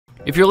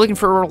If you're looking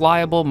for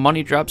reliable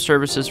money drop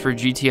services for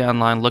GTA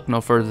Online, look no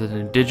further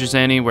than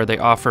Digizani, where they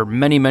offer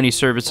many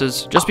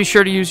services. Just be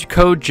sure to use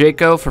code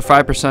JACO for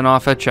 5%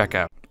 off at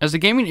checkout. As the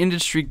gaming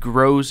industry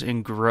grows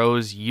and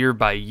grows year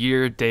by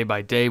year, day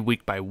by day,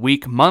 week by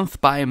week, month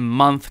by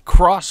month,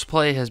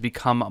 crossplay has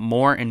become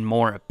more and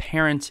more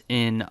apparent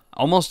in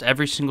almost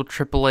every single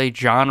AAA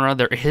genre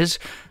there is.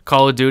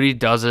 Call of Duty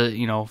does it,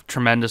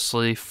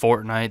 tremendously.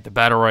 Fortnite, the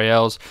Battle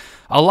Royales.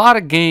 A lot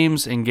of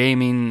games and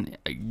gaming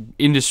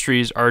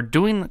industries are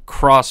doing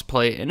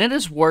crossplay, and it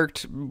has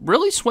worked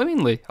really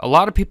swimmingly. A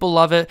lot of people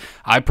love it.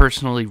 I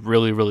personally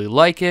really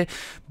like it.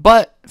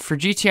 But for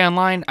GTA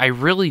Online, I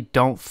really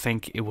don't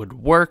think it would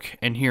work,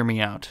 and hear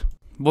me out.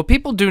 What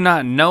people do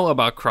not know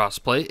about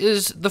crossplay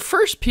is the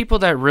first people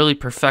that really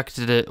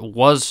perfected it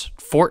was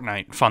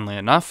Fortnite, funnily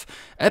enough.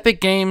 Epic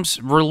Games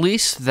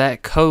released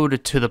that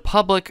code to the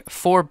public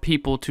for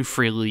people to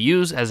freely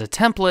use as a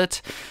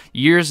template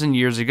years and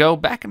years ago,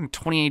 back in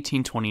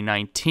 2018,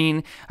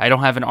 2019. I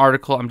don't have an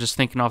article, I'm just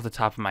thinking off the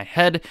top of my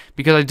head,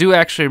 because I do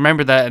actually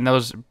remember that, and that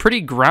was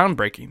pretty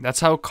groundbreaking.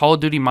 That's how Call of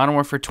Duty Modern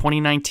Warfare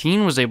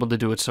 2019 was able to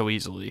do it so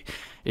easily,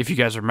 if you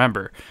guys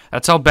remember.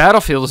 That's how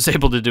Battlefield was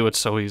able to do it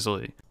so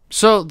easily.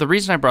 So the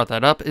reason I brought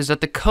that up is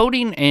that the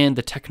coding and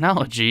the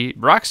technology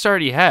Rockstar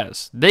already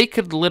has. They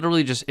could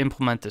literally just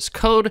implement this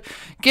code,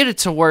 get it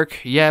to work.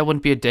 Yeah, it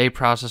wouldn't be a day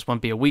process,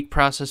 wouldn't be a week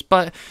process,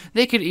 but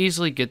they could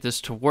easily get this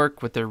to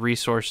work with their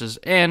resources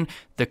and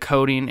the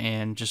coding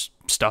and just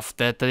stuff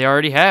that they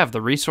already have,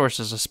 the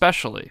resources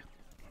especially.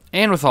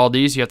 And with all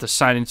these, you have to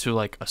sign into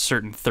like a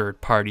certain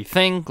third-party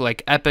thing,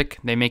 like Epic.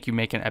 They make you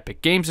make an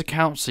Epic Games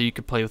account so you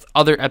can play with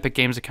other Epic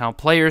Games account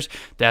players.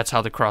 That's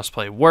how the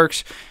crossplay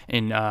works.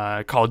 In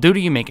Call of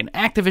Duty, you make an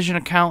Activision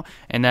account,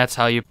 and that's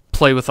how you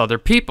play with other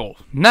people.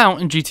 Now,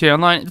 in GTA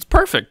Online, it's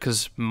perfect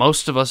because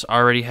most of us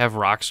already have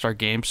Rockstar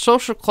Games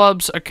social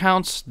clubs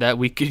accounts that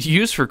we could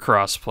use for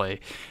crossplay.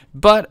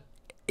 But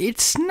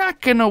it's not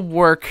going to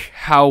work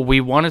how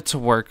we want it to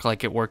work,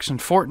 like it works in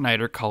Fortnite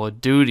or Call of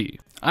Duty.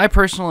 I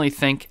personally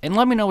think, and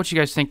let me know what you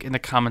guys think in the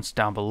comments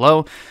down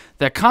below,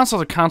 that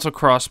console-to-console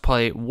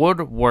crossplay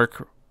would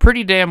work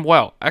pretty damn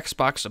well.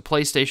 Xbox to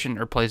PlayStation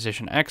or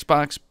PlayStation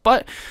Xbox,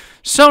 but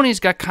Sony's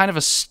got kind of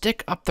a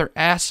stick up their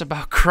ass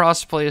about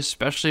crossplay,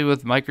 especially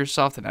with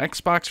Microsoft and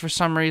Xbox for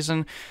some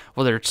reason.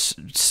 Whether it's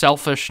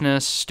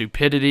selfishness,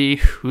 stupidity,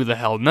 who the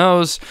hell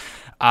knows.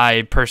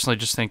 I personally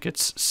just think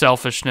it's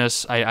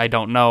selfishness. I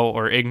don't know,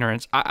 or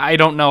ignorance. I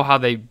don't know how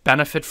they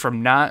benefit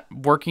from not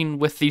working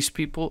with these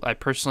people. I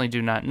personally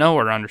do not know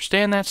or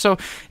understand that. So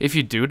if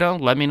you do know,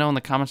 let me know in the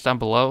comments down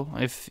below.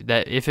 If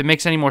it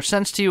makes any more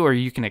sense to you, or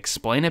you can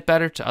explain it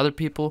better to other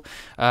people,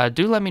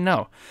 do let me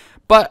know.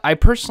 But I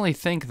personally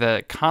think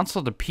that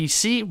console to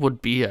PC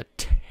would be a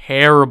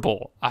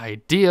terrible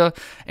idea,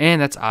 and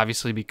that's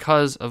obviously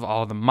because of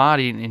all the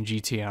modding in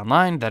GTA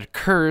Online that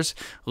occurs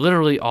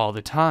literally all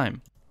the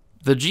time.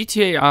 The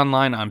GTA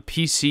Online on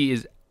PC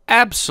is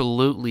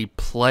absolutely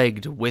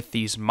plagued with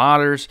these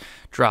modders,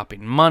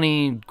 dropping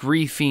money,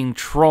 griefing,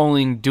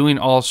 trolling, doing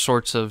all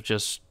sorts of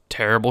just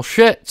terrible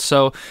shit.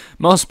 So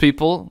most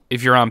people,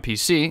 if you're on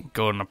PC,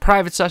 go into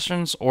private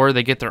sessions, or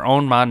they get their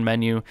own mod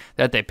menu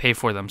that they pay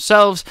for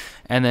themselves,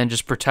 and then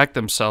just protect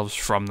themselves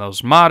from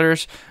those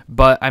modders.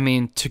 But I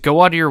mean, to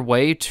go out of your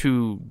way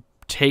to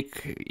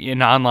take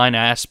an online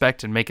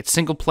aspect and make it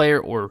single player,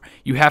 or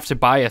you have to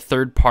buy a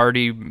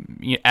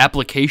third-party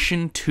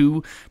application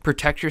to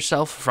protect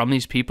yourself from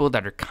these people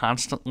that are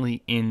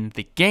constantly in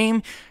the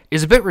game,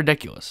 is a bit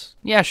ridiculous.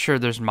 Yeah, sure,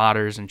 there's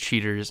modders and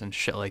cheaters and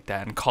shit like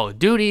that in Call of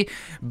Duty,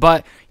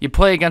 but you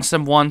play against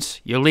them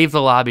once, you leave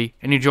the lobby,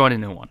 and you join a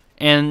new one.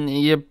 And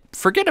you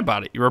forget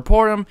about it. You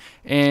report them,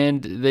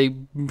 and they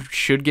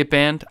should get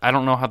banned. I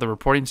don't know how the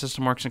reporting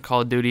system works in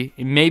Call of Duty.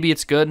 Maybe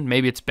it's good,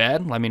 maybe it's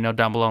bad. Let me know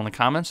down below in the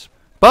comments.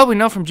 But we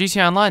know from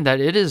GTA Online that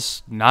it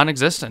is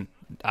non-existent.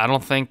 I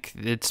don't think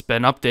it's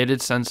been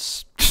updated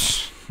since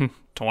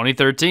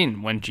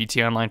 2013 when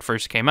GTA Online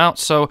first came out.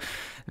 So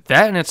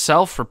that in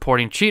itself,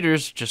 reporting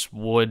cheaters, just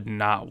would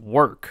not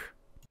work.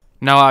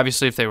 Now,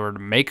 obviously, if they were to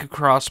make a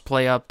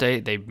crossplay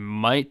update, they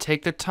might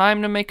take the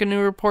time to make a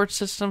new report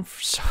system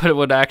so it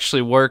would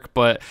actually work,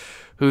 but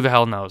who the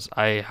hell knows?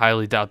 I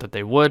highly doubt that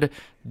they would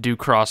do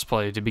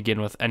crossplay to begin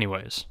with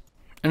anyways.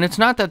 And it's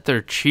not that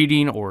they're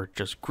cheating or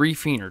just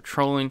griefing or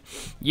trolling.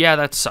 Yeah,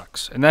 that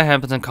sucks. And that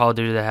happens in Call of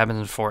Duty, that happens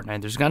in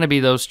Fortnite. There's going to be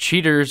those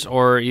cheaters,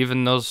 or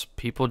even those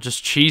people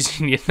just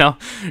cheesing,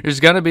 There's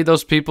going to be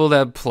those people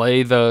that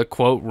play the,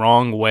 quote,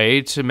 wrong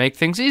way to make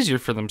things easier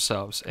for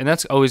themselves. And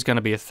that's always going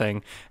to be a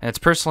thing. And it's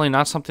personally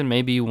not something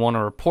maybe you want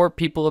to report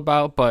people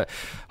about, but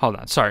hold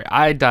on. Sorry,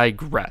 I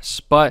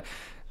digress. But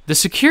the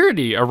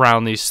security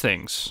around these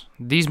things,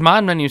 these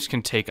mod menus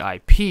can take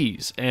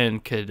IPs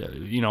and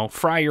could,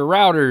 fry your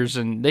routers,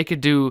 and they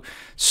could do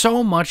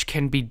so much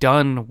can be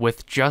done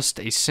with just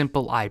a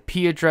simple IP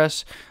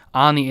address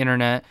on the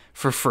internet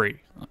for free.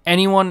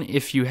 Anyone,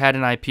 if you had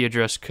an IP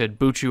address, could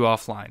boot you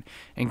offline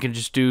and can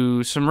just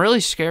do some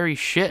really scary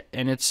shit,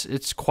 and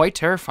it's quite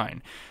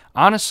terrifying.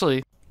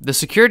 Honestly, The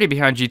security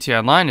behind GTA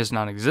Online is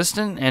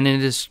non-existent, and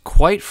it is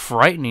quite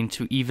frightening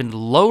to even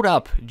load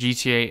up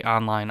GTA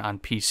Online on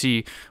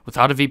PC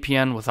without a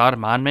VPN, without a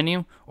mod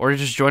menu, or to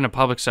just join a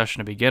public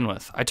session to begin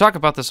with. I talk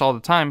about this all the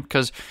time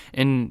because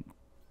in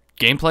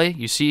gameplay,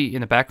 you see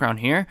in the background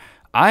here,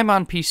 I'm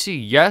on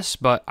PC, yes,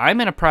 but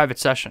I'm in a private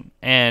session,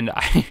 and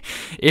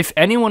if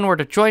anyone were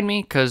to join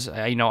me, because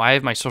I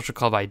have my social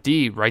club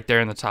ID right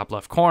there in the top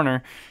left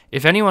corner,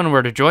 if anyone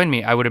were to join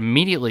me, I would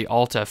immediately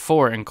Alt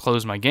F4 and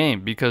close my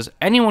game, because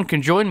anyone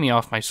can join me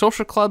off my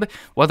social club,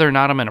 whether or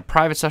not I'm in a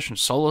private session,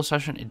 solo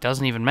session, it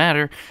doesn't even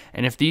matter,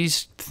 and if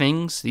these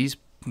things, these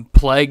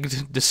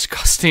plagued,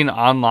 disgusting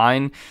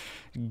online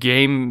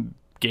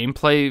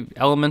gameplay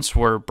elements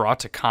were brought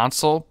to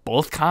console,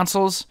 both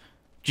consoles,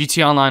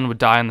 GTA Online would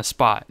die on the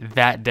spot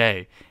that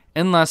day.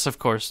 Unless, of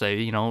course,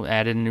 they,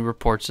 added a new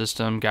report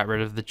system, got rid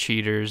of the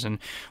cheaters, and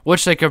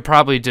which they could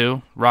probably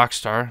do.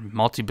 Rockstar,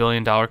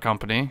 multi-billion-dollar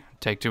company,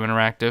 Take-Two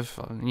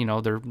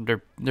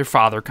Interactive, their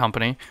father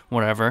company,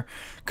 whatever,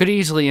 could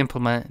easily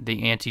implement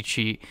the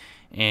anti-cheat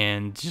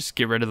and just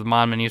get rid of the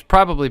mod menus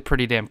probably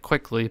pretty damn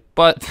quickly.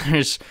 But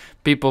there's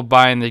people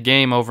buying the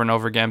game over and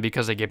over again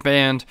because they get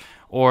banned,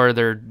 or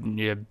they're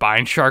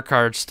buying shark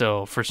cards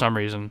still for some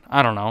reason.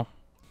 I don't know.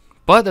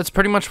 But that's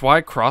pretty much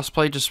why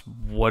crossplay just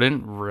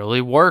wouldn't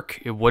really work.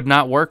 It would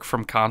not work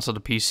from console to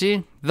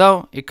PC,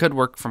 though it could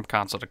work from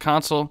console to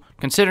console.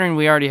 Considering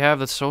we already have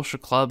the social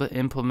club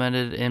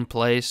implemented in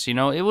place,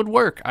 it would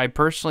work. I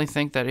personally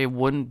think that it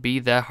wouldn't be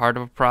that hard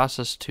of a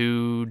process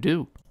to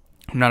do.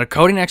 I'm not a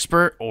coding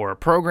expert or a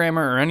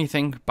programmer or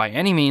anything by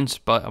any means,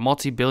 but a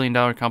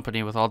multi-billion-dollar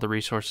company with all the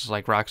resources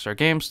like Rockstar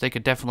Games, they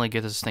could definitely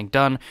get this thing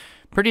done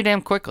pretty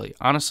damn quickly.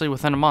 Honestly,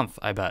 within a month,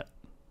 I bet.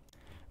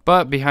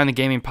 But behind the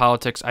gaming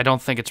politics, I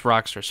don't think it's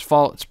Rockstar's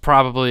fault. It's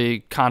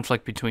probably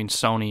conflict between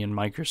Sony and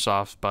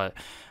Microsoft, but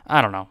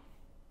I don't know.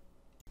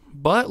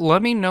 But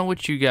let me know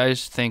what you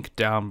guys think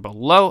down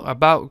below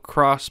about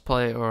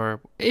crossplay, or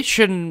it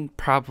shouldn't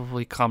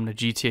probably come to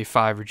GTA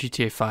 5 or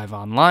GTA 5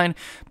 Online,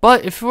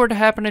 but if it were to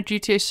happen to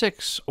GTA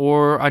 6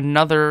 or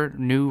another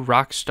new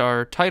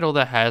Rockstar title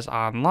that has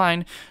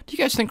online, do you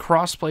guys think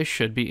crossplay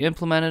should be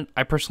implemented?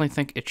 I personally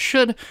think it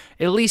should,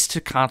 at least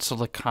to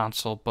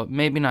console, but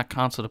maybe not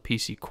console to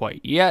PC quite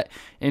yet,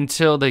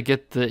 until they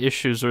get the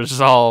issues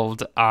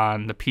resolved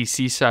on the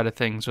PC side of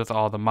things with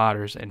all the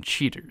modders and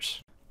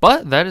cheaters.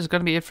 But that is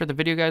going to be it for the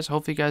video, guys.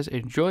 Hopefully you guys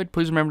enjoyed.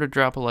 Please remember to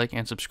drop a like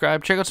and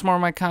subscribe. Check out some more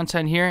of my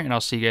content here, and I'll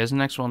see you guys in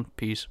the next one.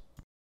 Peace.